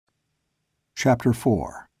Chapter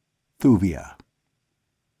 4. Thuvia.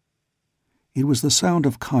 It was the sound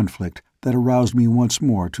of conflict that aroused me once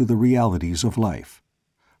more to the realities of life.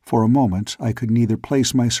 For a moment I could neither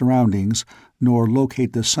place my surroundings nor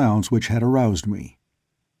locate the sounds which had aroused me.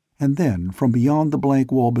 And then, from beyond the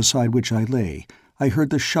blank wall beside which I lay, I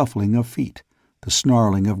heard the shuffling of feet, the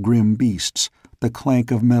snarling of grim beasts, the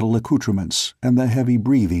clank of metal accoutrements, and the heavy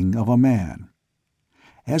breathing of a man.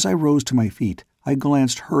 As I rose to my feet, I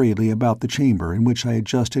glanced hurriedly about the chamber in which I had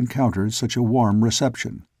just encountered such a warm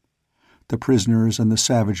reception. The prisoners and the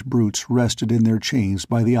savage brutes rested in their chains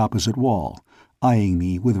by the opposite wall, eyeing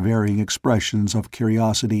me with varying expressions of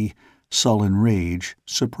curiosity, sullen rage,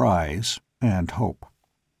 surprise, and hope.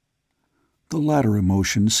 The latter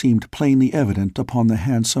emotion seemed plainly evident upon the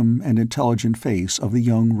handsome and intelligent face of the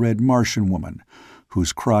young red Martian woman,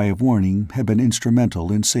 whose cry of warning had been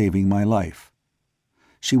instrumental in saving my life.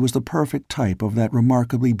 She was the perfect type of that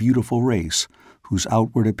remarkably beautiful race whose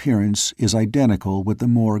outward appearance is identical with the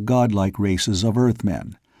more godlike races of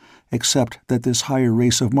Earthmen, except that this higher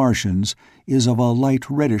race of Martians is of a light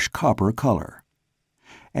reddish-copper color.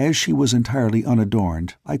 As she was entirely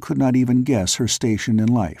unadorned, I could not even guess her station in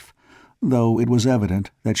life, though it was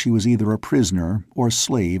evident that she was either a prisoner or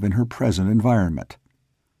slave in her present environment.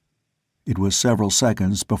 It was several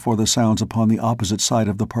seconds before the sounds upon the opposite side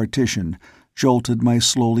of the partition jolted my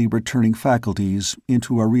slowly returning faculties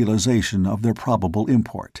into a realization of their probable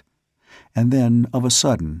import. And then, of a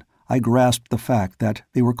sudden, I grasped the fact that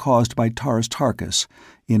they were caused by Tars Tarkas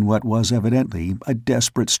in what was evidently a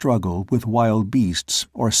desperate struggle with wild beasts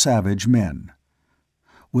or savage men.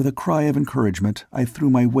 With a cry of encouragement, I threw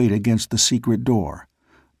my weight against the secret door,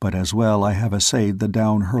 but as well I have essayed the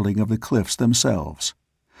down-hurling of the cliffs themselves.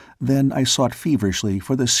 Then I sought feverishly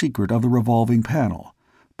for the secret of the revolving panel,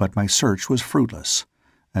 but my search was fruitless,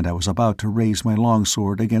 and I was about to raise my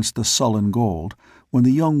longsword against the sullen gold when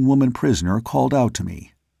the young woman prisoner called out to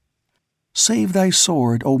me. "Save thy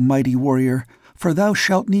sword, O mighty warrior, for thou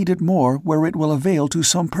shalt need it more where it will avail to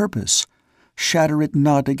some purpose. Shatter it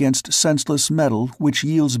not against senseless metal which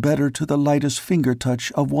yields better to the lightest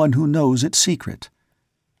finger-touch of one who knows its secret."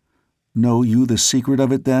 "Know you the secret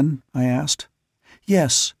of it, then?" I asked.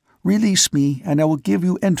 "Yes. Release me, and I will give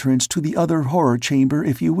you entrance to the other horror chamber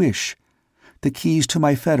if you wish. The keys to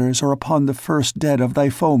my fetters are upon the first dead of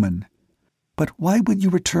thy foemen. But why would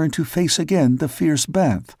you return to face again the fierce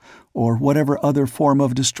Banth, or whatever other form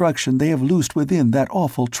of destruction they have loosed within that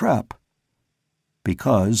awful trap?"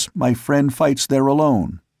 "Because my friend fights there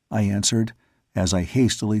alone," I answered, as I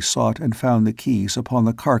hastily sought and found the keys upon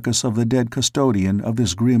the carcass of the dead custodian of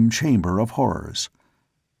this grim chamber of horrors.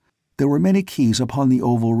 There were many keys upon the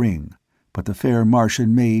oval ring, but the fair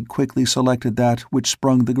Martian maid quickly selected that which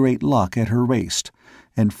sprung the great lock at her waist,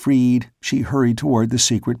 and freed, she hurried toward the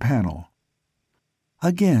secret panel.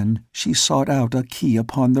 Again she sought out a key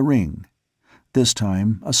upon the ring, this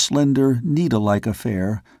time a slender, needle-like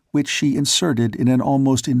affair which she inserted in an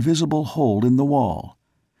almost invisible hole in the wall.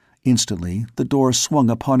 Instantly the door swung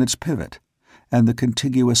upon its pivot, and the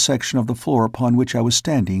contiguous section of the floor upon which I was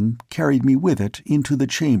standing carried me with it into the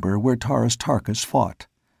chamber where Tars Tarkas fought.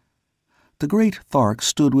 The great Thark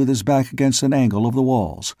stood with his back against an angle of the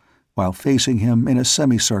walls, while facing him in a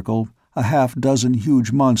semicircle a half-dozen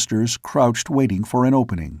huge monsters crouched waiting for an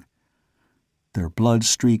opening. Their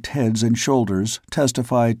blood-streaked heads and shoulders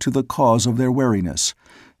testified to the cause of their wariness,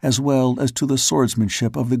 as well as to the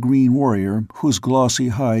swordsmanship of the green warrior whose glossy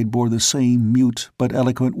hide bore the same mute but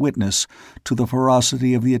eloquent witness to the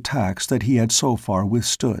ferocity of the attacks that he had so far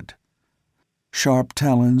withstood. Sharp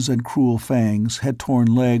talons and cruel fangs had torn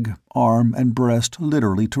leg, arm, and breast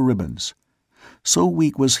literally to ribbons. So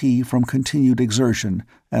weak was he from continued exertion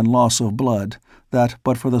and loss of blood that,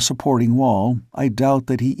 but for the supporting wall, I doubt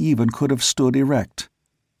that he even could have stood erect.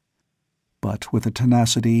 But with the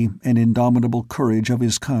tenacity and indomitable courage of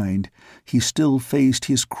his kind, he still faced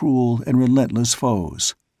his cruel and relentless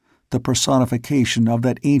foes, the personification of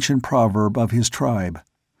that ancient proverb of his tribe,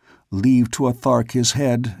 "Leave to a Thark his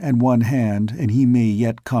head and one hand, and he may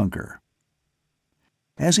yet conquer."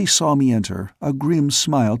 As he saw me enter, a grim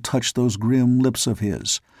smile touched those grim lips of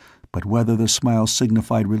his, but whether the smile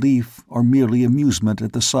signified relief or merely amusement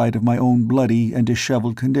at the sight of my own bloody and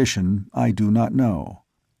disheveled condition, I do not know.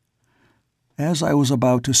 As I was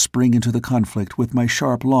about to spring into the conflict with my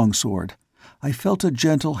sharp longsword, I felt a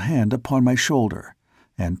gentle hand upon my shoulder,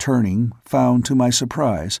 and turning, found to my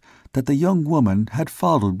surprise that the young woman had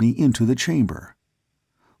followed me into the chamber.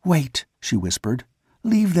 "Wait," she whispered.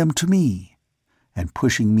 "Leave them to me," and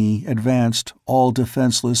pushing me advanced, all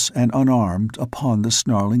defenseless and unarmed, upon the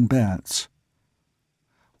snarling Banths.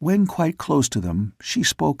 When quite close to them, she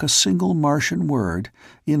spoke a single Martian word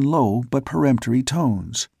in low but peremptory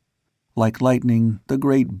tones. Like lightning, the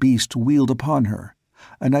great beast wheeled upon her,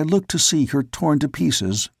 and I looked to see her torn to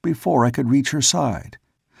pieces before I could reach her side.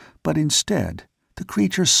 But instead, the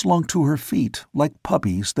creature slunk to her feet like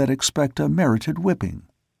puppies that expect a merited whipping.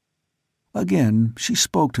 Again she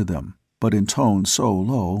spoke to them, but in tones so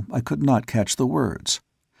low I could not catch the words.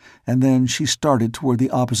 And then she started toward the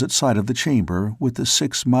opposite side of the chamber with the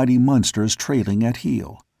 6 mighty monsters trailing at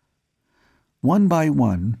heel. One by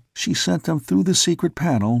one, she sent them through the secret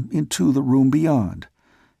panel into the room beyond,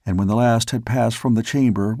 and when the last had passed from the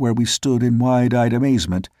chamber where we stood in wide-eyed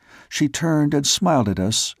amazement, she turned and smiled at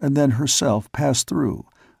us and then herself passed through,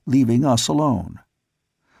 leaving us alone.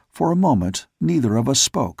 For a moment neither of us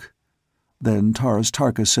spoke. Then Tars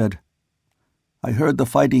Tarkas said, "I heard the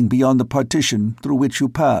fighting beyond the partition through which you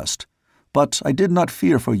passed, but I did not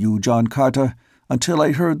fear for you, John Carter, until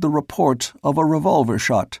I heard the report of a revolver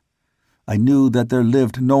shot. I knew that there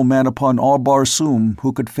lived no man upon all Barsoom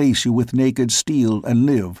who could face you with naked steel and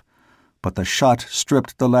live, but the shot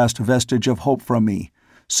stripped the last vestige of hope from me,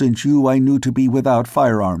 since you I knew to be without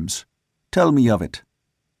firearms. Tell me of it."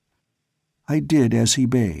 I did as he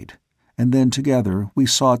bade, and then together we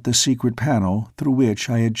sought the secret panel through which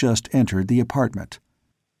I had just entered the apartment,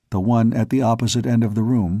 the one at the opposite end of the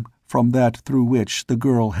room from that through which the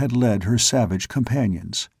girl had led her savage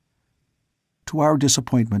companions. To our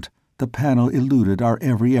disappointment, the panel eluded our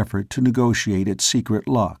every effort to negotiate its secret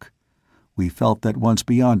lock. We felt that once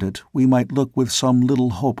beyond it we might look with some little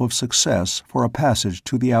hope of success for a passage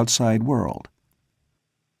to the outside world.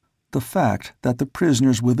 The fact that the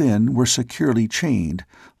prisoners within were securely chained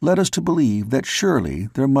led us to believe that surely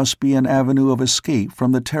there must be an avenue of escape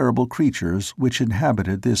from the terrible creatures which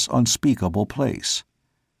inhabited this unspeakable place.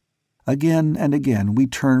 Again and again we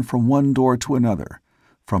turned from one door to another,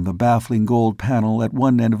 from the baffling gold panel at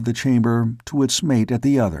one end of the chamber to its mate at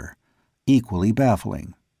the other, equally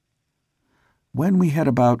baffling. When we had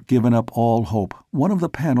about given up all hope, one of the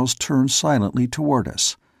panels turned silently toward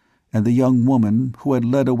us, and the young woman who had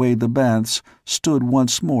led away the Banths stood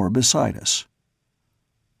once more beside us.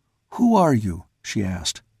 "Who are you?" she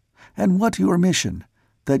asked, "and what your mission,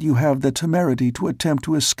 that you have the temerity to attempt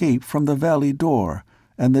to escape from the Valley Dor,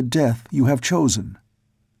 and the death you have chosen?"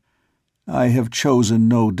 "I have chosen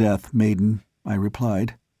no death, maiden," I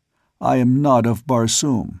replied. "I am not of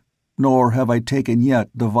Barsoom, nor have I taken yet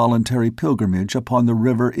the voluntary pilgrimage upon the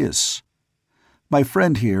River Iss. My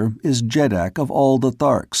friend here is Jeddak of all the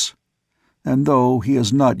Tharks, and though he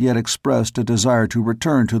has not yet expressed a desire to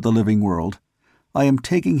return to the living world, I am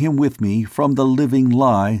taking him with me from the living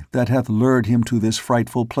lie that hath lured him to this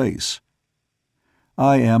frightful place.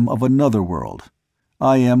 I am of another world.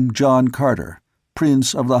 I am John Carter,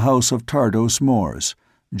 Prince of the House of Tardos Mors,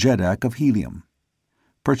 Jeddak of Helium.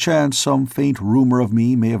 Perchance some faint rumor of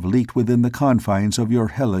me may have leaked within the confines of your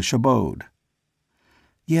hellish abode."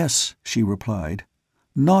 "Yes," she replied,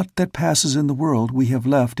 "naught that passes in the world we have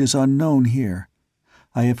left is unknown here.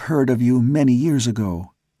 I have heard of you many years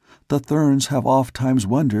ago. The Therns have oft-times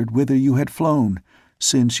wondered whither you had flown,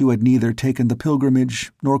 since you had neither taken the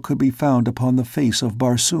pilgrimage nor could be found upon the face of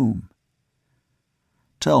Barsoom."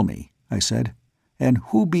 "Tell me," I said, "and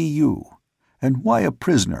who be you, and why a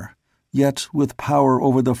prisoner, yet with power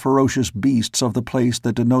over the ferocious beasts of the place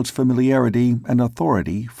that denotes familiarity and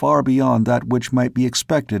authority far beyond that which might be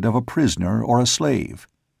expected of a prisoner or a slave?"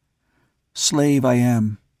 "Slave I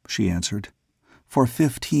am," she answered. "For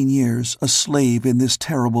 15 years a slave in this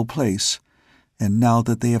terrible place, and now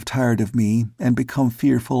that they have tired of me and become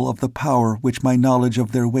fearful of the power which my knowledge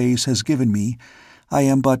of their ways has given me, I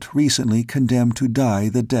am but recently condemned to die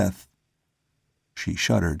the death." She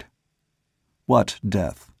shuddered. "What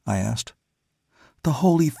death?" I asked. "The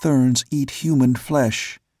holy Therns eat human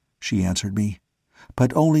flesh," she answered me,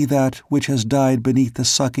 "but only that which has died beneath the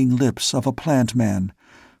sucking lips of a plant man,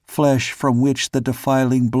 flesh from which the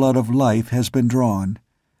defiling blood of life has been drawn.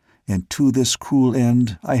 And to this cruel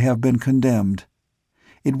end I have been condemned.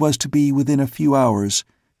 It was to be within a few hours,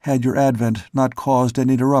 had your advent not caused an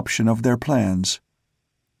interruption of their plans."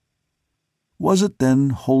 "Was it then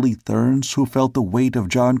holy Therns who felt the weight of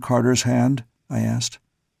John Carter's hand?" I asked.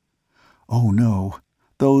 "Oh no,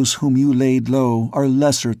 those whom you laid low are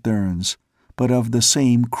lesser Therns, but of the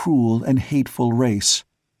same cruel and hateful race.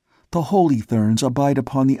 The holy Therns abide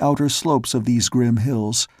upon the outer slopes of these grim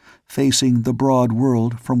hills, facing the broad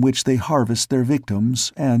world from which they harvest their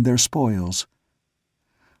victims and their spoils.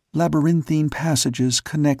 Labyrinthine passages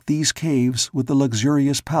connect these caves with the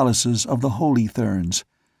luxurious palaces of the holy Therns,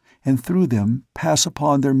 and through them pass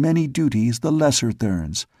upon their many duties the lesser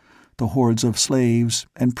Therns, the hordes of slaves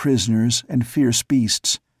and prisoners and fierce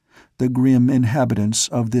beasts, the grim inhabitants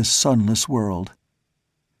of this sunless world.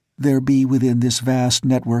 There be within this vast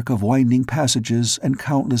network of winding passages and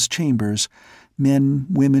countless chambers men,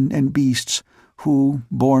 women, and beasts who,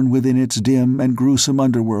 born within its dim and gruesome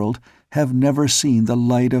underworld, have never seen the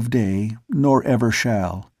light of day, nor ever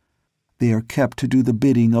shall. They are kept to do the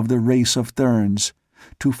bidding of the race of Therns,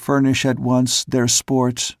 to furnish at once their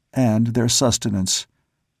sport and their sustenance.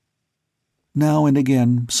 Now and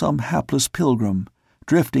again some hapless pilgrim,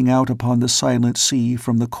 drifting out upon the silent sea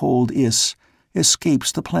from the cold Iss,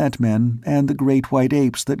 escapes the plant-men and the great white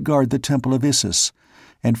apes that guard the Temple of Issus,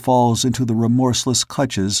 and falls into the remorseless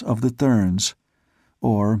clutches of the Therns,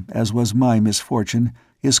 or, as was my misfortune,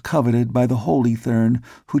 is coveted by the holy Thern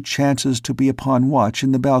who chances to be upon watch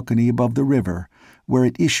in the balcony above the river, where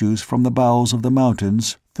it issues from the bowels of the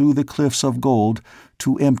mountains through the cliffs of gold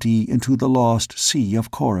to empty into the lost sea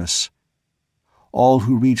of Chorus. All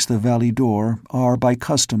who reach the Valley Dor are, by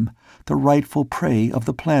custom, the rightful prey of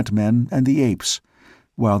the plant-men and the apes,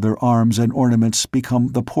 while their arms and ornaments become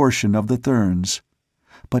the portion of the Therns.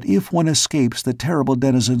 But if one escapes the terrible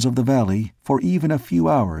denizens of the valley for even a few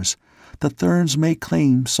hours, the Therns may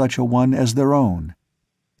claim such a one as their own.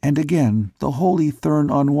 And again the holy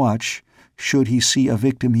Thern on watch, should he see a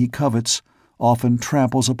victim he covets, often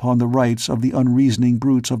tramples upon the rights of the unreasoning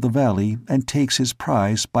brutes of the valley and takes his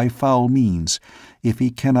prize by foul means, if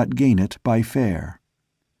he cannot gain it by fair.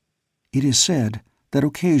 It is said that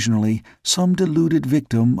occasionally some deluded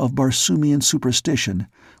victim of Barsoomian superstition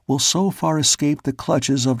will so far escape the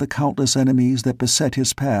clutches of the countless enemies that beset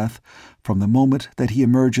his path, from the moment that he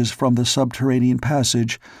emerges from the subterranean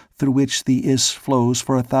passage through which the Iss flows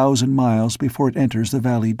for 1,000 miles before it enters the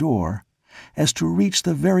Valley Dor, as to reach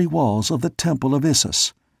the very walls of the Temple of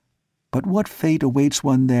Issus. But what fate awaits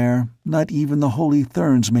one there, not even the holy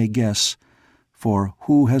Therns may guess, for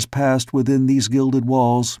who has passed within these gilded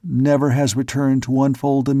walls never has returned to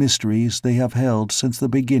unfold the mysteries they have held since the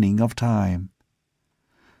beginning of time.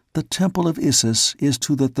 The Temple of Issus is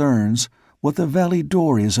to the Therns what the Valley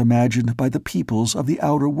Dor is imagined by the peoples of the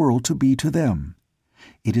outer world to be to them.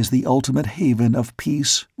 It is the ultimate haven of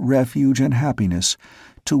peace, refuge, and happiness,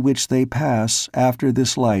 to which they pass after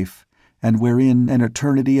this life, and wherein an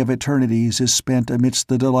eternity of eternities is spent amidst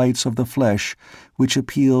the delights of the flesh which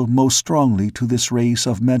appeal most strongly to this race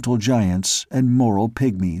of mental giants and moral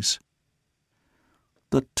pygmies.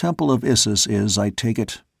 The Temple of Issus is, I take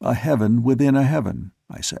it, a heaven within a heaven,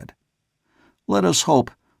 I said. Let us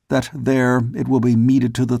hope that there it will be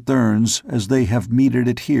meted to the Therns as they have meted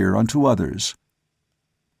it here unto others.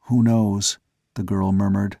 Who knows? The girl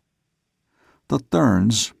murmured. The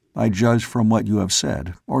Therns, I judge from what you have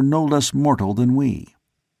said, are no less mortal than we.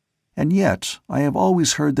 And yet I have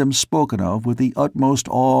always heard them spoken of with the utmost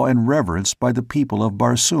awe and reverence by the people of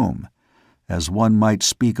Barsoom, as one might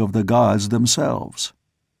speak of the gods themselves.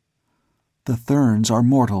 The Therns are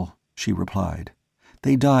mortal, she replied.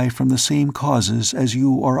 They die from the same causes as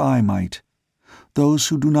you or I might. Those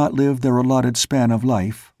who do not live their allotted span of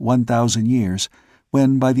life, 1,000 years,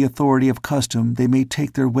 when by the authority of custom they may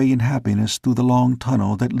take their way in happiness through the long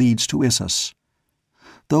tunnel that leads to Issus.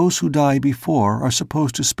 Those who die before are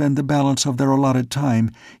supposed to spend the balance of their allotted time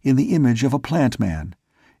in the image of a plant-man,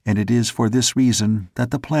 and it is for this reason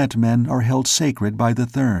that the plant-men are held sacred by the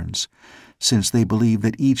Therns, since they believe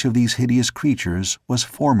that each of these hideous creatures was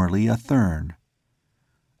formerly a Thern.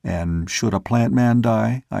 And should a plant-man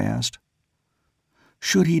die? I asked.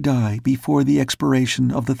 Should he die before the expiration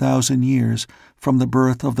of the 1,000 years from the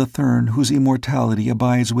birth of the Thern whose immortality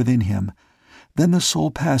abides within him, then the soul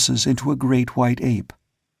passes into a great white ape.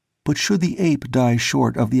 But should the ape die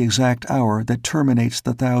short of the exact hour that terminates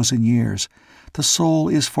the 1,000 years, the soul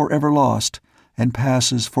is forever lost, and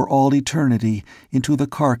passes for all eternity into the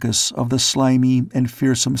carcass of the slimy and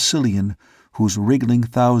fearsome Cillian, whose wriggling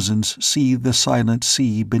thousands seethe the silent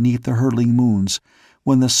sea beneath the hurtling moons,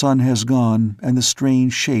 when the sun has gone and the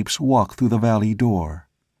strange shapes walk through the Valley Dor.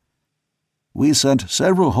 "We sent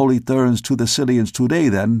several holy Therns to the Cillians today,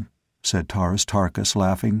 then," said Tars Tarkas,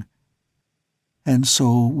 laughing. "And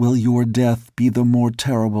so will your death be the more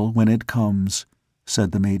terrible when it comes,"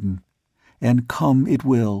 said the maiden. "And come it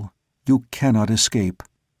will. You cannot escape."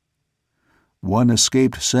 "One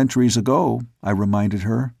escaped centuries ago," I reminded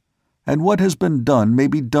her. "And what has been done may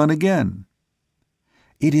be done again."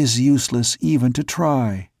 "It is useless even to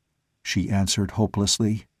try," she answered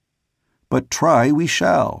hopelessly. "But try we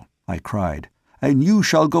shall," I cried, "and you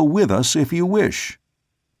shall go with us if you wish."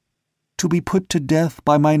 "To be put to death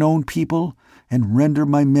by mine own people, and render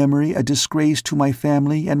my memory a disgrace to my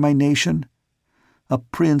family and my nation? A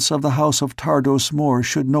prince of the house of Tardos Mor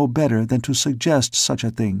should know better than to suggest such a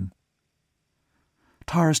thing."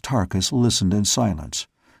 Tars Tarkas listened in silence,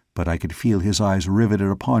 but I could feel his eyes riveted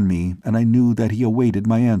upon me, and I knew that he awaited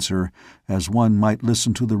my answer, as one might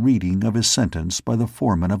listen to the reading of his sentence by the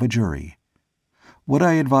foreman of a jury. What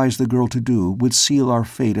I advised the girl to do would seal our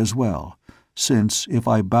fate as well, since if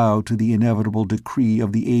I bowed to the inevitable decree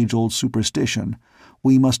of the age-old superstition,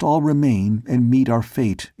 we must all remain and meet our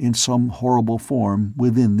fate in some horrible form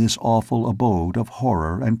within this awful abode of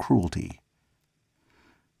horror and cruelty.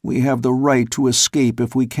 "We have the right to escape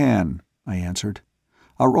if we can," I answered.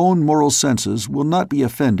 "Our own moral senses will not be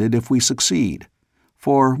offended if we succeed,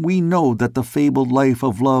 for we know that the fabled life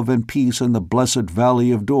of love and peace in the blessed Valley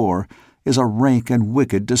of Dor is a rank and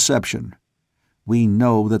wicked deception. We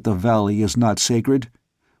know that the valley is not sacred.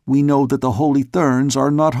 We know that the holy Therns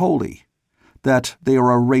are not holy, that they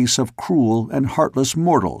are a race of cruel and heartless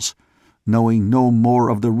mortals, knowing no more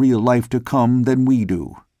of the real life to come than we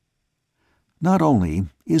do. Not only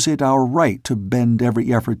is it our right to bend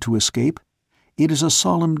every effort to escape, it is a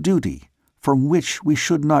solemn duty from which we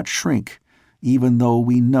should not shrink, even though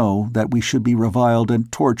we know that we should be reviled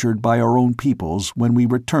and tortured by our own peoples when we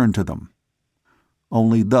return to them.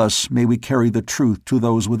 Only thus may we carry the truth to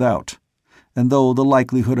those without, and though the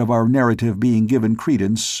likelihood of our narrative being given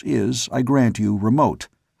credence is, I grant you, remote,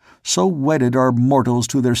 so wedded are mortals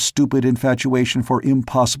to their stupid infatuation for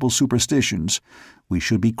impossible superstitions, we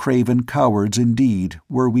should be craven cowards indeed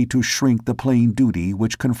were we to shrink the plain duty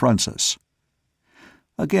which confronts us.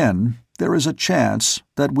 Again, there is a chance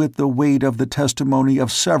that with the weight of the testimony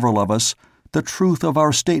of several of us, the truth of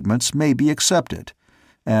our statements may be accepted,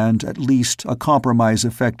 and at least a compromise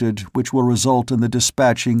effected which will result in the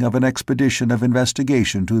dispatching of an expedition of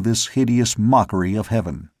investigation to this hideous mockery of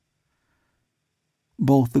heaven."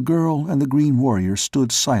 Both the girl and the green warrior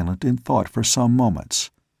stood silent in thought for some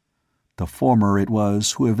moments. The former it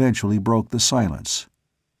was who eventually broke the silence.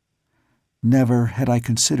 "Never had I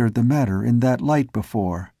considered the matter in that light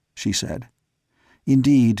before," she said.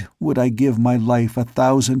 "Indeed, would I give my life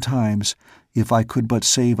 1,000 times if I could but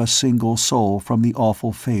save a single soul from the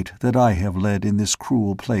awful fate that I have led in this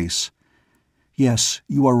cruel place. Yes,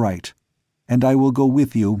 you are right, and I will go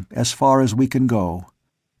with you as far as we can go,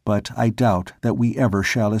 but I doubt that we ever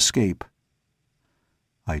shall escape."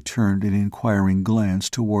 I turned an inquiring glance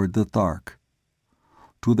toward the Thark.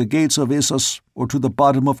 "To the gates of Issus, or to the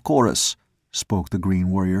bottom of Chorus?" spoke the green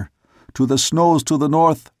warrior. "To the snows to the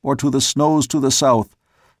north, or to the snows to the south?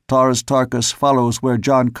 Tars Tarkas follows where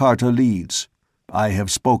John Carter leads. I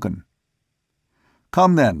have spoken."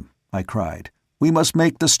 "Come then," I cried. "We must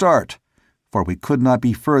make the start, for we could not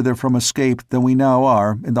be further from escape than we now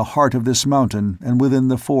are in the heart of this mountain and within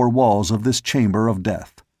the 4 walls of this chamber of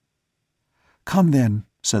death." "Come then,"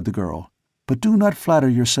 said the girl, "but do not flatter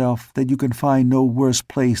yourself that you can find no worse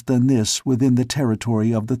place than this within the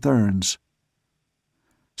territory of the Therns."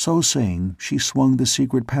 So saying, she swung the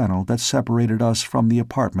secret panel that separated us from the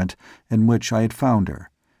apartment in which I had found her,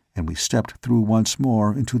 and we stepped through once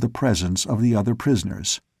more into the presence of the other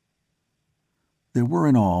prisoners. There were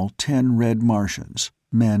in all 10 red Martians,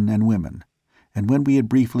 men and women, and when we had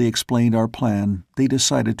briefly explained our plan, they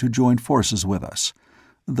decided to join forces with us,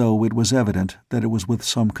 though it was evident that it was with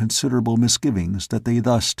some considerable misgivings that they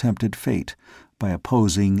thus tempted fate by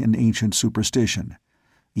opposing an ancient superstition,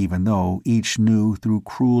 even though each knew through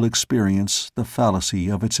cruel experience the fallacy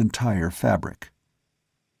of its entire fabric.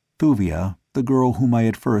 Thuvia, the girl whom I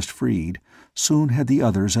had first freed, soon had the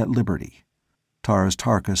others at liberty. Tars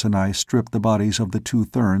Tarkas and I stripped the bodies of the 2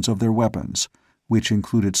 Therns of their weapons, which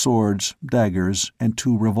included swords, daggers, and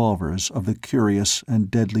 2 revolvers of the curious and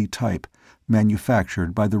deadly type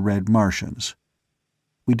manufactured by the Red Martians.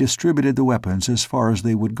 We distributed the weapons as far as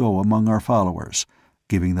they would go among our followers,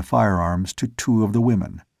 giving the firearms to 2 of the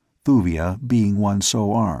women, Thuvia being one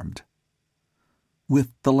so armed.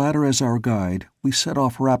 With the latter as our guide, we set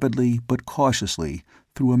off rapidly but cautiously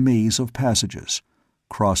through a maze of passages,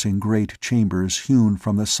 crossing great chambers hewn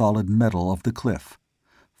from the solid metal of the cliff,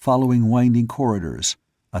 following winding corridors,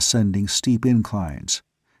 ascending steep inclines,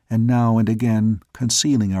 and now and again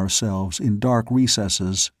concealing ourselves in dark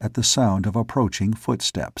recesses at the sound of approaching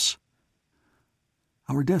footsteps.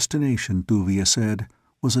 Our destination, Thuvia said,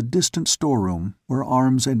 was a distant storeroom where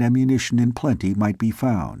arms and ammunition in plenty might be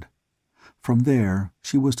found. From there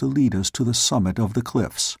she was to lead us to the summit of the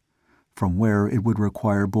cliffs, from where it would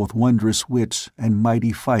require both wondrous wit and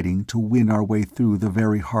mighty fighting to win our way through the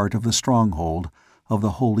very heart of the stronghold of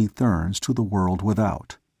the holy Therns to the world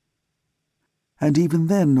without. "And even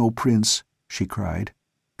then, O Prince," she cried,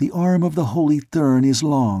 "the arm of the holy Thern is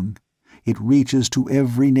long. It reaches to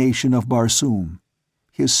every nation of Barsoom.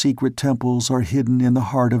 His secret temples are hidden in the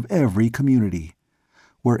heart of every community.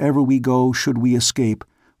 Wherever we go, should we escape,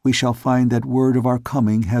 we shall find that word of our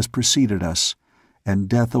coming has preceded us, and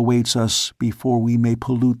death awaits us before we may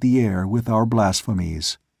pollute the air with our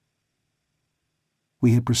blasphemies."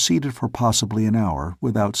 We had proceeded for possibly an hour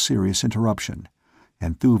without serious interruption,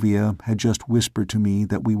 and Thuvia had just whispered to me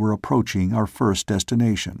that we were approaching our first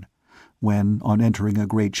destination, when, on entering a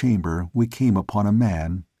great chamber, we came upon a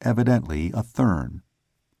man, evidently a Thern.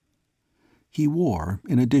 He wore,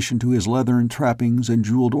 in addition to his leathern trappings and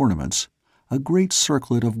jeweled ornaments, a great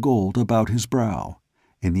circlet of gold about his brow,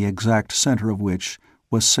 in the exact center of which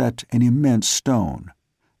was set an immense stone,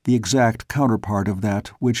 the exact counterpart of that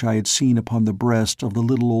which I had seen upon the breast of the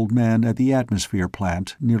little old man at the atmosphere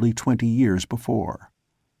plant nearly 20 years before.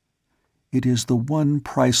 It is the one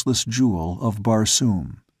priceless jewel of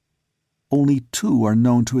Barsoom. Only 2 are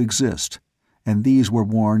known to exist, and these were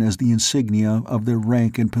worn as the insignia of their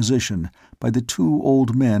rank and position by the 2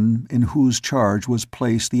 old men in whose charge was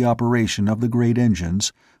placed the operation of the great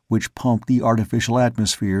engines which pumped the artificial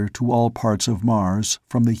atmosphere to all parts of Mars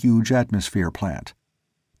from the huge atmosphere plant,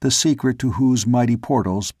 the secret to whose mighty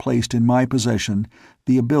portals placed in my possession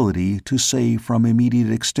the ability to save from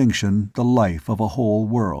immediate extinction the life of a whole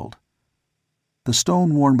world. The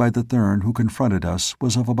stone worn by the Thern who confronted us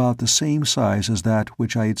was of about the same size as that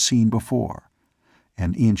which I had seen before,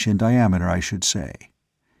 an inch in diameter, I should say.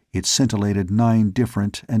 It scintillated 9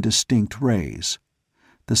 different and distinct rays,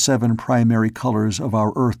 the 7 primary colors of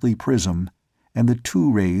our earthly prism, and the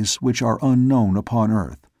 2 rays which are unknown upon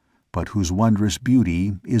Earth, but whose wondrous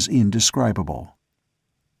beauty is indescribable.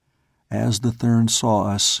 As the Thern saw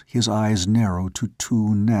us, his eyes narrowed to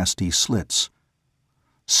 2 nasty slits.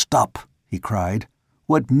 "Stop!" he cried.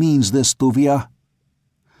 "What means this, Thuvia?"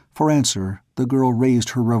 For answer, the girl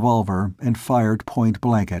raised her revolver and fired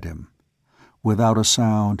point-blank at him. Without a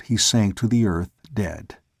sound, he sank to the earth,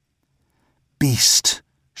 dead. "Beast!"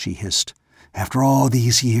 she hissed. "After all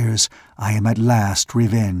these years, I am at last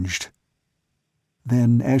revenged."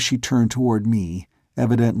 Then, as she turned toward me,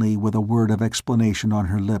 evidently with a word of explanation on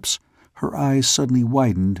her lips, her eyes suddenly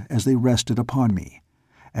widened as they rested upon me,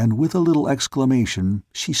 and with a little exclamation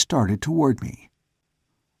she started toward me.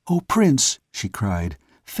 "Oh, Prince," she cried,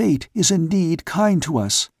 "fate is indeed kind to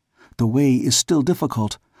us. The way is still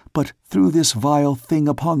difficult, but through this vile thing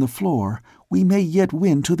upon the floor we may yet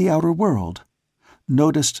win to the outer world.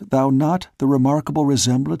 Notest thou not the remarkable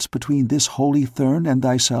resemblance between this holy Thern and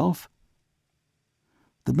thyself?"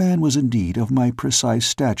 The man was indeed of my precise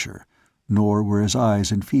stature, nor were his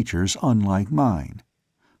eyes and features unlike mine.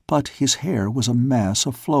 But his hair was a mass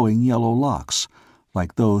of flowing yellow locks,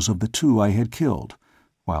 like those of the 2 I had killed,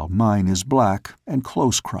 while mine is black and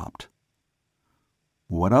close-cropped.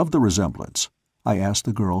 "What of the resemblance?" I asked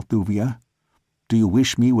the girl Thuvia. "Do you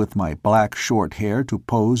wish me with my black short hair to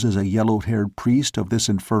pose as a yellow-haired priest of this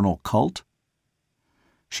infernal cult?"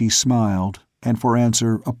 She smiled, and for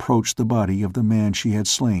answer approached the body of the man she had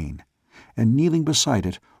slain, and kneeling beside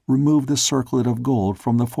it removed the circlet of gold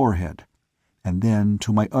from the forehead, and then,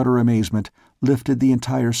 to my utter amazement, lifted the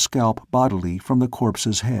entire scalp bodily from the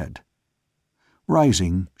corpse's head.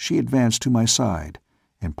 Rising, she advanced to my side,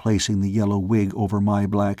 and placing the yellow wig over my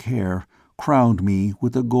black hair, crowned me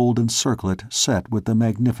with the golden circlet set with the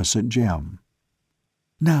magnificent gem.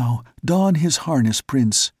 "Now don his harness,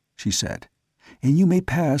 Prince," she said, "and you may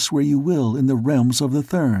pass where you will in the realms of the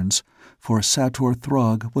Therns, for Sator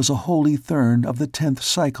Throg was a holy Thern of the 10th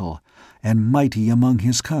cycle, and mighty among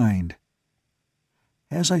his kind."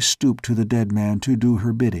 As I stooped to the dead man to do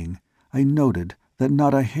her bidding, I noted that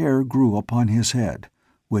not a hair grew upon his head,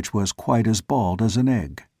 which was quite as bald as an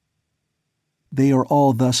egg. "They are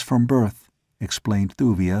all thus from birth," explained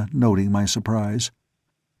Thuvia, noting my surprise.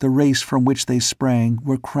 "The race from which they sprang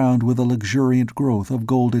were crowned with a luxuriant growth of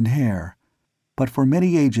golden hair, but for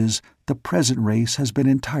many ages the present race has been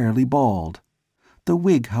entirely bald. The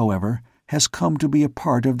wig, however, has come to be a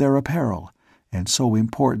part of their apparel, and so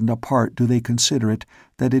important a part do they consider it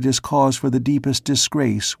that it is cause for the deepest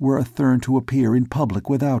disgrace were a Thern to appear in public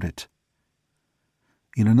without it."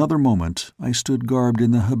 In another moment I stood garbed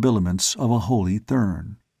in the habiliments of a holy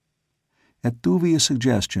Thern. At Thuvia's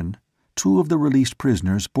suggestion, 2 of the released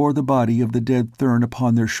prisoners bore the body of the dead Thern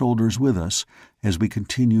upon their shoulders with us as we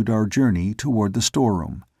continued our journey toward the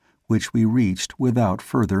storeroom, which we reached without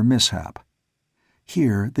further mishap.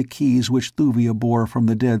 Here the keys which Thuvia bore from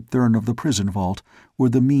the dead Thern of the prison vault were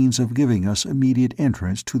the means of giving us immediate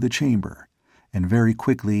entrance to the chamber, and very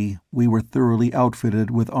quickly we were thoroughly outfitted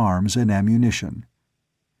with arms and ammunition.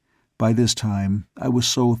 By this time I was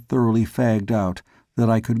so thoroughly fagged out that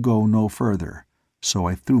I could go no further, so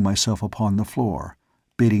I threw myself upon the floor,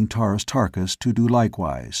 bidding Tars Tarkas to do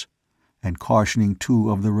likewise, and cautioning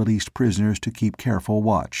 2 of the released prisoners to keep careful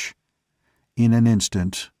watch. In an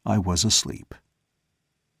instant I was asleep.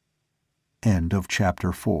 End of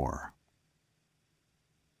Chapter 4.